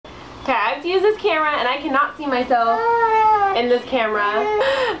Okay, I have to use this camera, and I cannot see myself in this camera.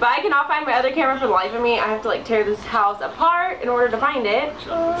 But I cannot find my other camera for the life of me. I have to like tear this house apart in order to find it.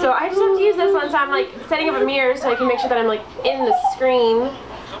 So I just have to use this one. So I'm like setting up a mirror so I can make sure that I'm like in the screen.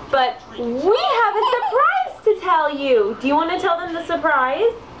 But we have a surprise to tell you. Do you want to tell them the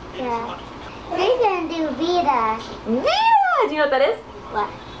surprise? Yeah. We're gonna do Vita. Vita! Do you know what that is? What?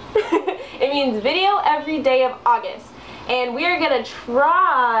 It means video every day of August. And we are gonna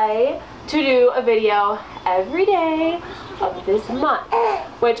try to do a video every day of this month.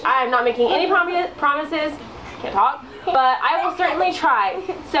 Which I am not making any promises. Can't talk. But I will certainly try.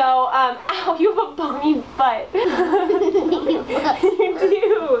 So, ow, you have a bummy butt. You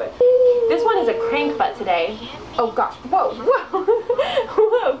do. This one is a crank butt today. Oh gosh, whoa, whoa.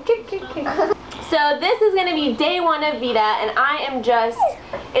 Whoa, kick, kick, kick. So this is gonna be day one of Vita, and I am just,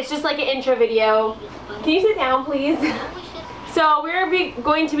 it's just like an intro video. Can you sit down, please? So we're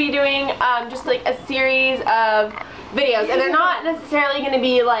going to be doing just like a series of videos, and they're not necessarily going to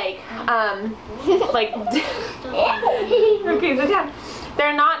be like, okay, sit down.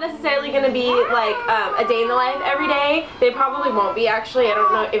 They're not necessarily going to be like a day in the life every day. They probably won't be, actually. I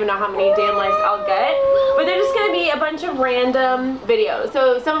don't even know how many day in lives I'll get. But they're just going to be a bunch of random videos.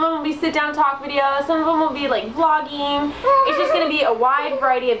 So some of them will be sit down talk videos. Some of them will be like vlogging. It's just going to be a wide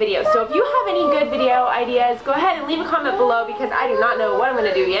variety of videos. So if you have any good video ideas, go ahead and leave a comment below, because I do not know what I'm going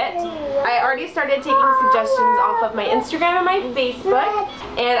to do yet. I already started taking suggestions off of my Instagram and my Facebook.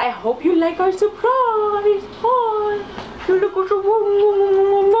 And I hope you like our surprise. Bye.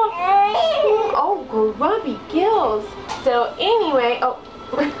 Oh, grubby gills. So anyway, oh,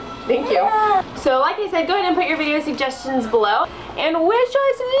 thank you. So like I said, go ahead and put your video suggestions below. And wish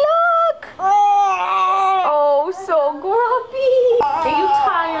us luck. Oh, so grubby. Are you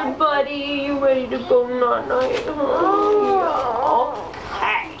tired, buddy? You ready to go night-night?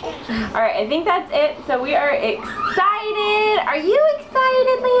 Okay. Alright, I think that's it. So we are excited. Are you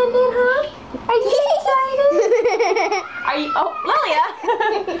excited, Landon, huh? Are you excited? Are you, oh,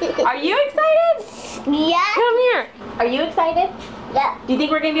 Lilia. Are you excited? Yeah. Come here. Are you excited? Yeah. Do you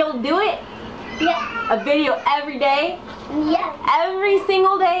think we're going to be able to do it? Yeah. A video every day? Yeah. Every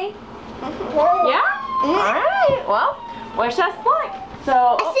single day? Yeah? Alright, well, wish us luck.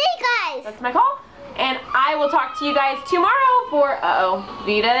 So, See you guys. that's my call. And I will talk to you guys tomorrow for,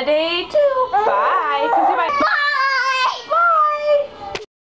 Vita Day 2. Bye. Can you say bye? Bye.